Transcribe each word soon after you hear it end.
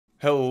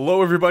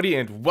Hello everybody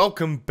and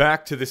welcome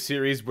back to the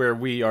series where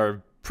we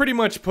are pretty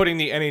much putting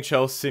the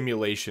NHL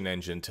simulation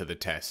engine to the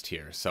test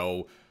here.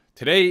 So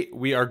today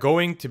we are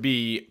going to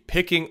be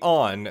picking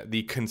on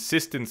the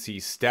consistency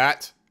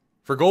stat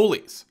for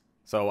goalies.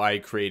 So I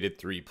created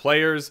 3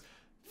 players,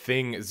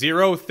 Thing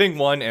 0, Thing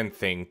 1, and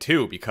Thing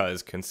 2,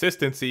 because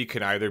consistency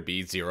can either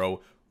be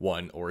 0,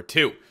 1, or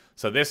 2.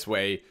 So this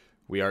way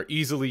we are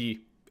easily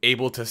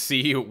able to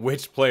see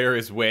which player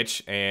is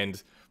which,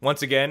 and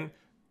once again,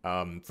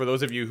 for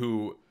those of you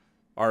who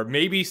are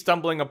maybe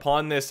stumbling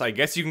upon this, I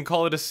guess you can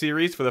call it a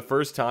series for the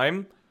first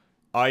time,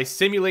 I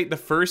simulate the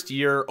first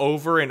year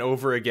over and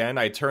over again.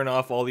 I turn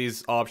off all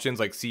these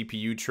options like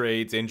CPU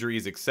trades,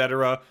 injuries,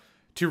 etc.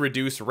 to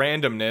reduce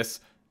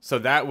randomness, so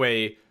that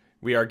way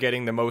we are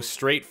getting the most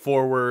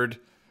straightforward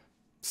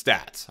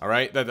stats,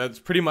 alright? That's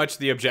pretty much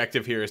the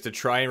objective here, is to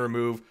try and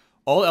remove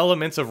all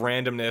elements of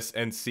randomness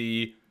and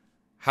see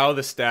how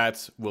the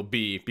stats will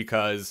be,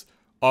 because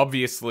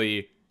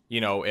obviously,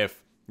 you know, if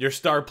your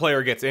star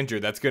player gets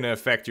injured, that's going to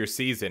affect your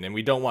season, and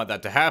we don't want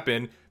that to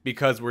happen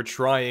because we're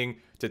trying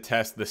to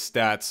test the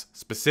stats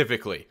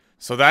specifically.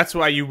 So that's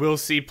why you will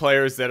see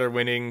players that are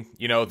winning,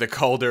 you know, the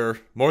Calder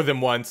more than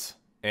once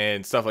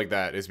and stuff like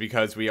that, is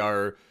because we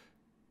are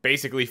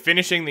basically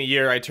finishing the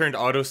year. I turned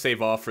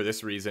autosave off for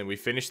this reason. We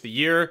finish the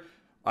year,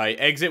 I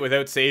exit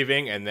without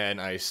saving, and then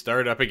I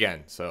start up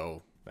again.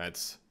 So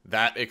that's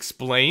that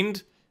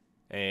explained,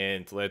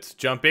 and let's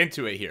jump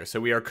into it here. So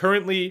we are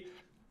currently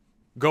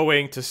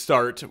going to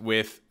start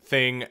with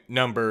thing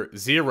number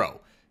 0.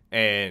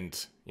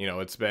 And, you know,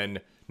 it's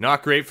been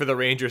not great for the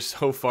Rangers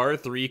so far,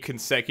 3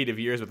 consecutive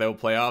years without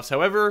playoffs.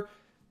 However,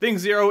 thing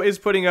 0 is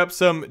putting up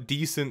some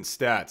decent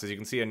stats. As you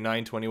can see, a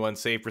 .921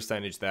 save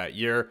percentage that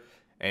year.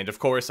 And of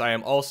course, I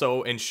am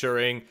also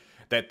ensuring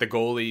that the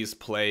goalies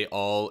play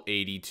all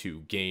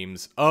 82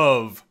 games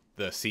of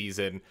the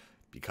season,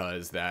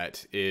 because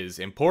that is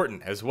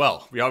important as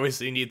well. We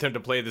obviously need them to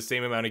play the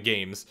same amount of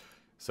games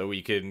so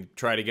we can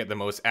try to get the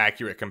most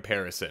accurate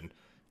comparison.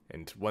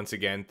 And once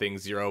again, thing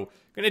 0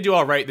 going to do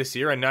all right this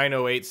year, a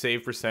 .908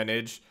 save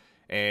percentage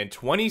and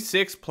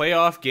 26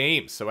 playoff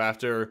games. So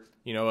after,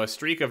 you know, a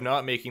streak of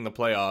not making the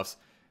playoffs,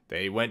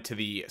 they went to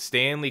the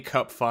Stanley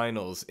Cup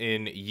Finals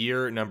in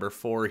year number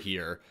 4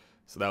 here.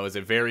 So that was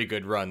a very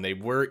good run. They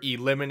were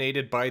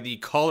eliminated by the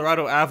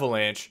Colorado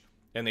Avalanche,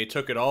 and they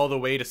took it all the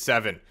way to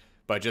 7,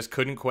 but just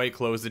couldn't quite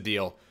close the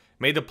deal.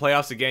 Made the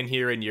playoffs again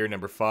here in year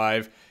number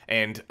 5,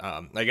 and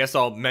I guess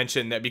I'll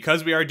mention that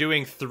because we are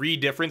doing 3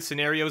 different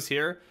scenarios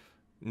here,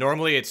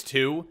 normally it's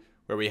 2,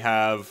 where we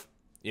have,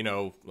 you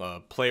know,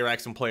 player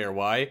X and player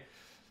Y,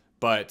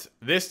 but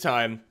this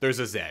time there's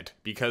a Z,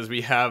 because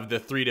we have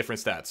the 3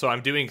 different stats. So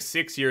I'm doing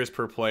 6 years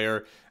per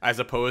player, as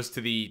opposed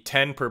to the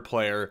 10 per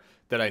player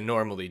that I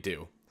normally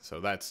do.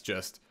 So that's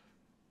just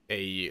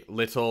a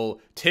little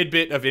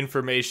tidbit of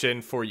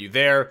information for you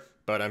there.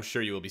 But I'm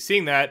sure you will be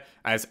seeing that,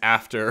 as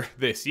after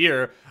this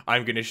year,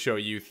 I'm going to show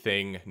you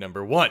thing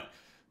number 1.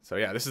 So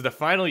yeah, this is the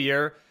final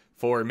year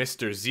for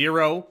Mr.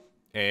 0,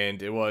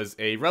 and it was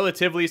a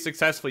relatively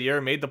successful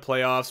year. Made the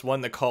playoffs, won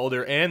the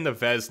Calder and the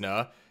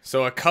Vezina.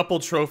 So a couple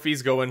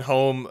trophies going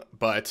home,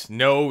 but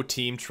no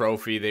team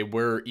trophy. They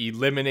were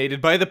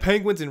eliminated by the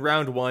Penguins in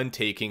round 1,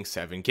 taking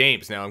 7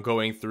 games. Now I'm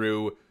going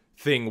through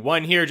thing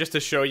 1 here just to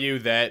show you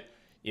that,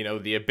 you know,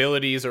 the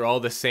abilities are all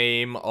the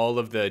same, all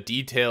of the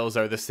details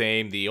are the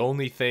same. The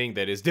only thing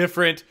that is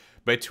different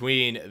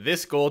between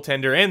this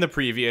goaltender and the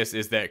previous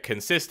is that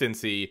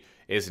consistency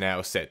is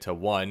now set to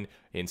 1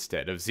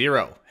 instead of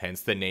 0,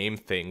 hence the name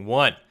thing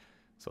 1.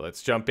 So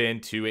let's jump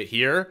into it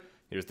here.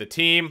 Here's the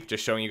team,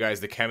 just showing you guys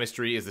the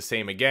chemistry is the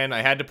same again.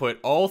 I had to put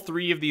all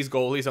 3 of these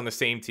goalies on the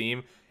same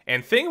team,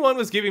 and thing 1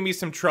 was giving me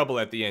some trouble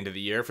at the end of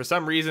the year. For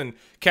some reason,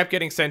 kept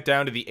getting sent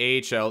down to the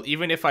AHL,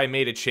 even if I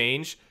made a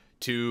change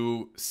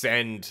to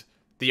send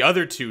the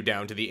other 2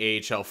 down to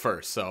the AHL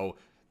first. So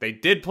they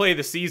did play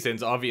the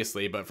seasons,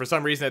 obviously, but for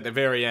some reason at the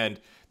very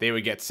end, they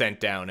would get sent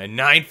down. A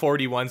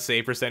 .941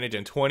 save percentage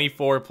and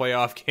 24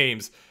 playoff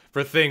games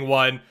for thing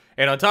 1.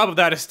 And on top of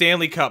that, a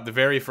Stanley Cup the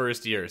very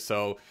first year.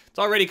 So it's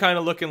already kind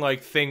of looking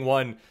like thing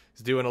 1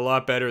 is doing a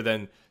lot better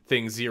than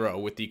thing 0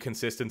 with the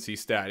consistency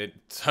stat.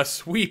 It's a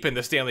sweep in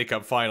the Stanley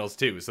Cup Finals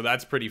too, so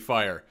that's pretty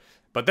fire.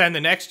 But then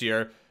the next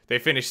year, they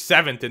finished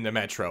 7th in the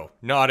Metro.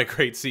 Not a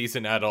great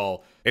season at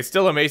all. It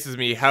still amazes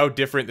me how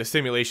different the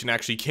simulation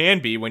actually can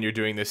be when you're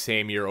doing the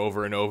same year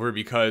over and over,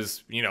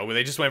 because, you know,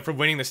 they just went from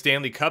winning the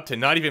Stanley Cup to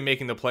not even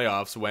making the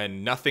playoffs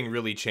when nothing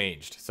really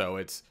changed. So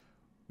it's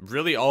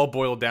really all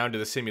boiled down to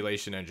the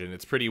simulation engine.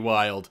 It's pretty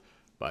wild.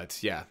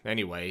 But yeah,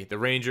 anyway, the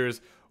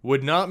Rangers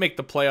would not make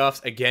the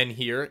playoffs again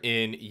here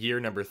in year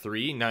number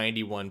 3,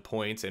 91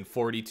 points and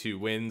 42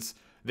 wins.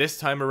 This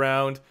time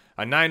around,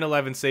 a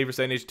 .911 save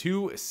percentage,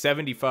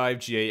 275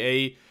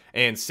 GAA,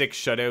 and 6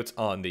 shutouts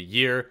on the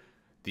year.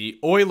 The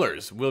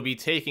Oilers will be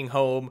taking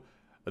home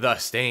the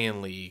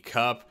Stanley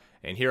Cup.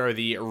 And here are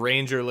the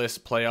Rangerless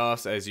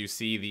playoffs. As you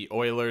see, the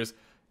Oilers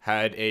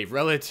had a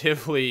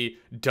relatively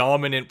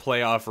dominant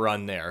playoff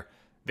run there.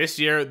 This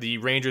year, the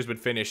Rangers would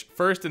finish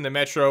first in the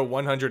Metro,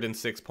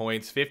 106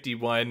 points,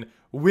 51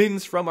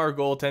 wins from our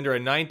goaltender, a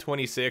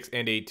 926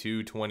 and a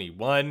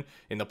 221.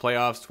 In the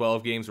playoffs,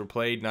 12 games were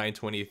played,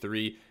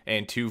 923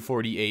 and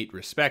 248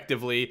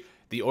 respectively.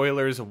 The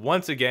Oilers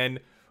once again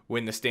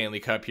win the Stanley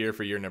Cup here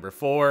for year number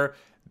 4.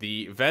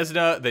 The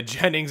Vezina, the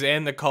Jennings,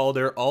 and the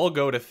Calder all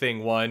go to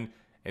Thing 1,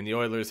 and the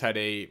Oilers had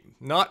a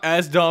not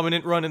as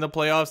dominant run in the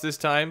playoffs this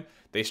time.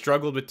 They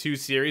struggled with 2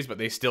 series, but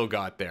they still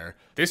got there.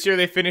 This year,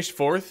 they finished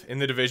 4th in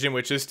the division,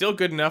 which is still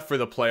good enough for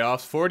the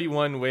playoffs.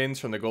 41 wins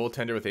from the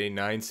goaltender with a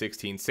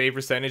 916 save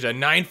percentage, a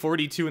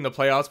 942 in the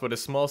playoffs, but a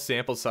small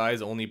sample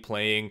size, only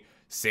playing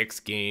 6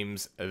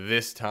 games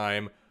this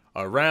time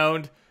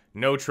around.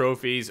 No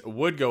trophies,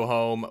 would go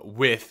home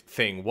with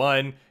Thing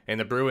 1, and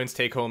the Bruins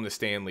take home the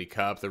Stanley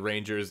Cup. The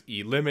Rangers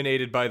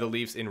eliminated by the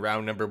Leafs in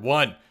round number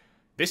 1.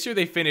 This year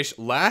they finished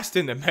last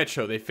in the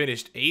Metro. They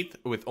finished 8th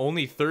with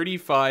only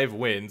 35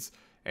 wins,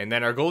 and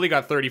then our goalie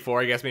got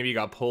 34. I guess maybe he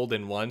got pulled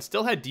in 1.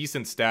 Still had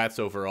decent stats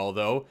overall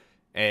though,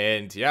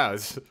 and yeah,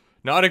 it's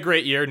not a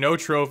great year. No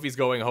trophies,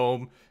 going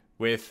home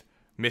with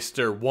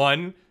Mr.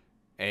 1,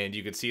 and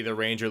you can see the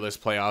Rangerless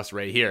playoffs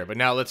right here. But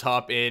now let's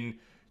hop in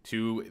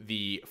to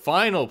the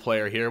final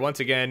player here. Once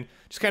again,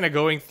 just kind of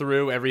going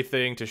through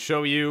everything to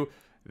show you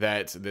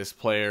that this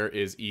player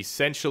is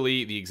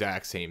essentially the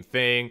exact same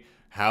thing.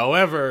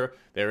 However,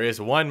 there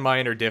is one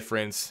minor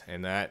difference,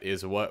 and that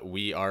is what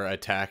we are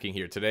attacking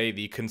here today,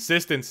 the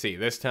consistency.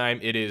 This time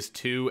it is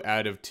 2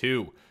 out of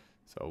 2.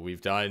 So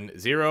we've done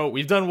 0,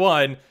 we've done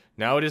 1.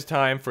 Now it is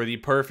time for the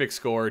perfect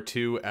score,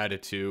 2 out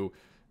of 2.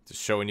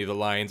 Just showing you the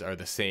lines are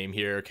the same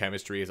here.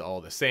 Chemistry is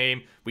all the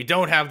same. We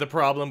don't have the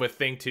problem with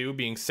Thing 2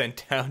 being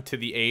sent down to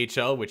the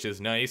AHL, which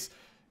is nice.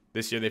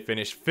 This year they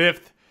finished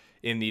 5th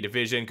in the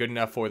division. Good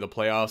enough for the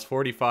playoffs.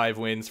 45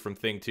 wins from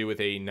Thing 2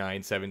 with a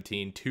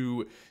 917,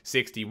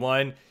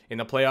 261. In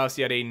the playoffs,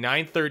 he had a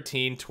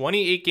 913,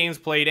 28 games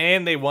played,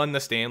 and they won the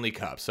Stanley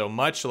Cup. So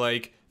much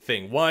like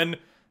Thing 1,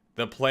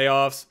 the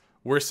playoffs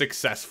were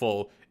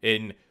successful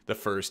in the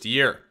first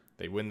year.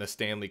 They win the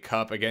Stanley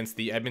Cup against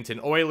the Edmonton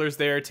Oilers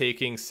there,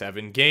 taking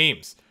 7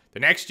 games. The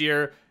next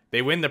year,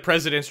 they win the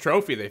President's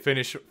Trophy. They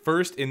finish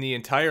first in the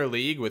entire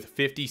league with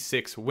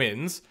 56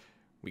 wins.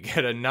 We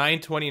get a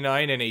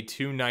 929 and a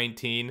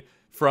 219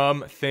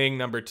 from Thing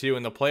number 2.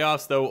 In the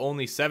playoffs, though,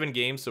 only 7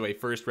 games, so a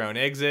first-round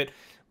exit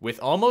with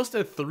almost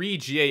a 3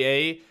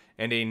 GAA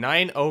and a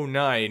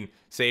 909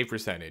 save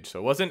percentage. So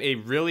it wasn't a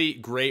really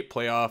great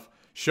playoff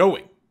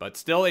showing, but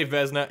still a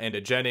Vezina and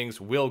a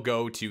Jennings will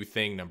go to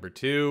Thing number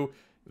 2.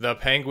 The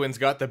Penguins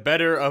got the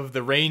better of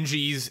the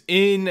Rangies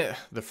in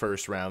the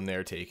first round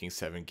there, taking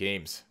 7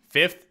 games.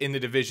 5th in the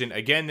division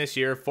again this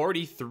year,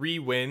 43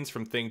 wins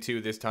from Thing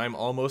 2 this time,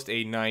 almost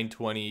a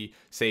 920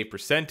 save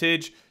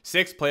percentage.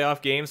 6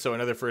 playoff games, so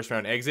another first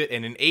round exit,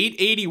 and an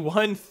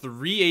 881,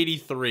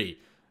 383.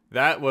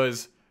 That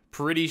was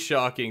pretty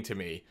shocking to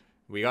me.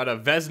 We got a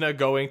Vezina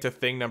going to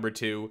Thing number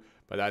 2,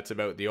 but that's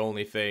about the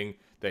only thing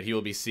that he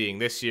will be seeing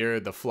this year.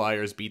 The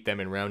Flyers beat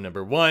them in round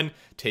number 1,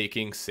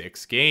 taking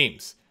 6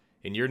 games.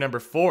 In year number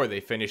 4, they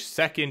finished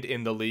 2nd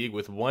in the league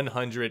with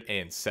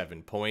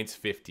 107 points,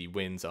 50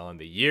 wins on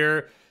the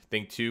year.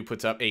 Thing 2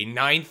 puts up a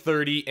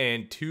 930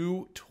 and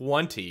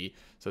 220,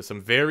 so some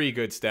very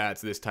good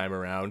stats this time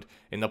around.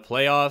 In the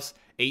playoffs,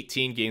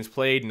 18 games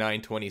played,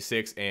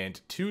 926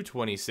 and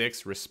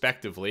 226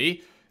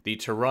 respectively. The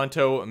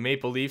Toronto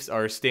Maple Leafs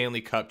are Stanley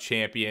Cup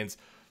champions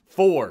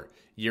for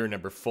year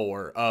number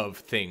 4 of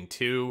Thing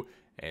 2.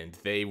 And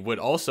they would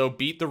also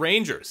beat the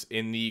Rangers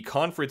in the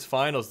conference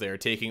finals there,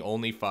 taking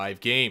only 5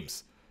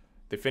 games.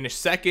 They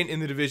finished 2nd in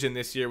the division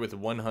this year with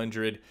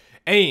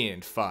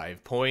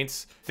 105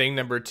 points. Thing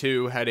number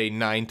 2 had a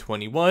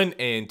 921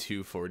 and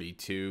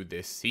 242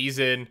 this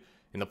season.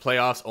 In the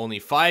playoffs, only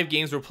 5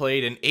 games were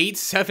played, and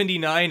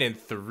 879 and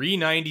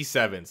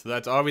 397. So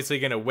that's obviously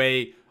going to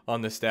weigh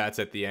on the stats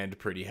at the end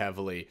pretty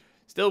heavily.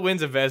 Still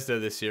wins a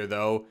Vezina this year,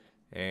 though.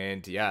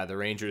 And yeah, the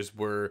Rangers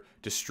were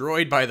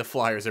destroyed by the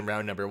Flyers in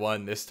round number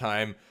 1, this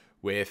time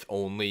with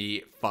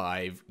only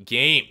 5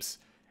 games.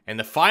 And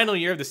the final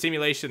year of the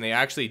simulation, they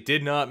actually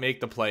did not make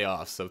the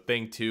playoffs. So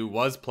Thing 2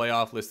 was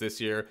playoffless this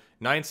year,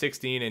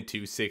 916 and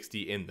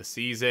 260 in the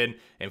season,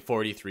 and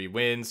 43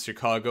 wins.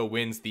 Chicago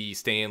wins the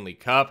Stanley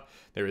Cup.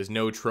 There is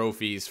no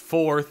trophies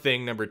for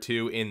Thing number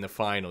 2 in the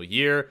final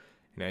year.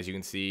 And as you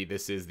can see,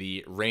 this is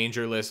the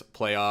Rangerless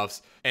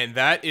playoffs, and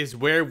that is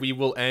where we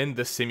will end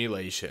the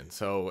simulation.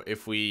 So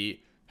if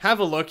we have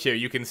a look here,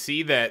 you can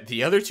see that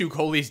the other 2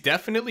 goalies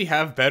definitely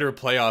have better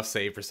playoff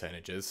save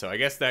percentages. So I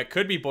guess that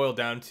could be boiled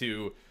down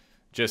to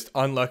just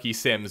unlucky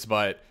sims,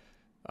 but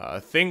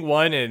Thing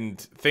 1 and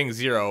Thing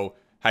 0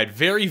 had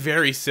very,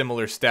 very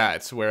similar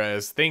stats,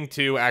 whereas Thing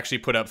 2 actually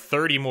put up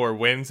 30 more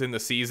wins in the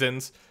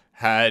seasons,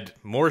 had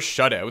more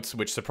shutouts,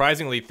 which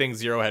surprisingly Thing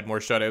 0 had more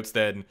shutouts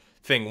than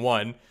Thing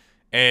 1.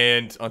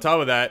 And on top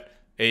of that,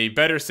 a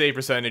better save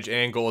percentage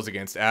and goals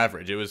against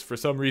average. It was for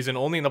some reason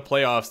only in the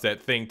playoffs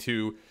that Thing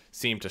 2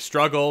 seemed to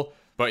struggle.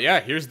 But yeah,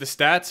 here's the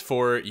stats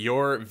for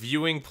your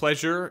viewing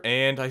pleasure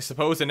and I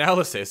suppose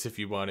analysis if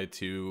you wanted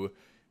to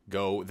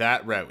go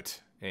that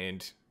route.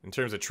 And in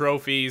terms of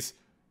trophies,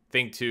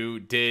 Think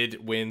 2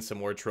 did win some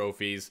more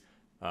trophies.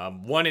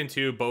 1 and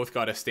 2 both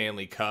got a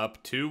Stanley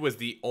Cup. 2 was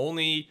the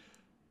only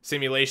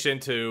simulation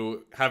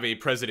to have a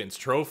President's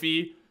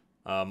Trophy.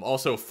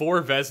 Also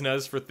 4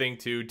 Vezinas for Think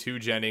 2, 2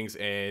 Jennings,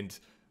 and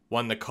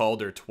won the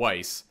Calder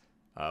twice.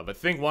 But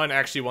Think 1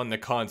 actually won the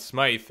Conn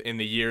Smythe in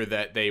the year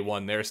that they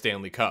won their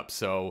Stanley Cup.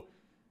 So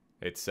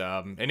it's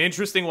an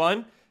interesting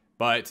one,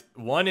 but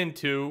 1 and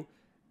 2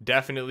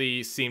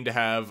 definitely seem to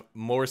have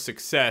more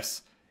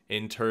success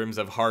in terms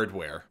of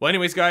hardware. Well,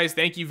 anyways, guys,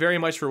 thank you very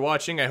much for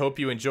watching. I hope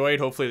you enjoyed.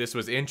 Hopefully this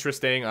was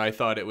interesting. I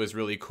thought it was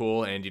really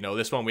cool. And,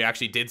 this one we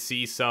actually did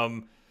see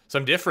some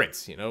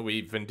difference.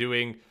 We've been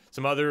doing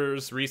some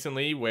others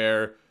recently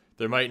where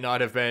there might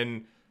not have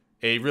been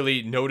a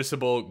really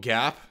noticeable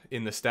gap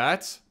in the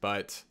stats.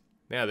 But,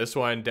 yeah, this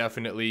one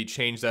definitely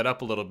changed that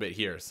up a little bit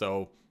here.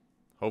 So,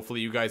 hopefully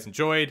you guys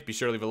enjoyed. Be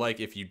sure to leave a like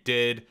if you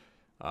did.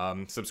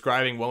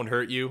 Subscribing won't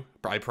hurt you,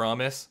 I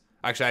promise.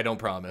 Actually, I don't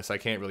promise. I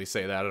can't really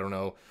say that. I don't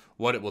know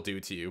what it will do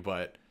to you,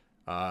 but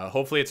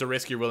hopefully it's a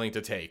risk you're willing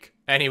to take.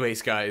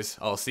 Anyways, guys,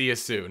 I'll see you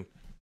soon.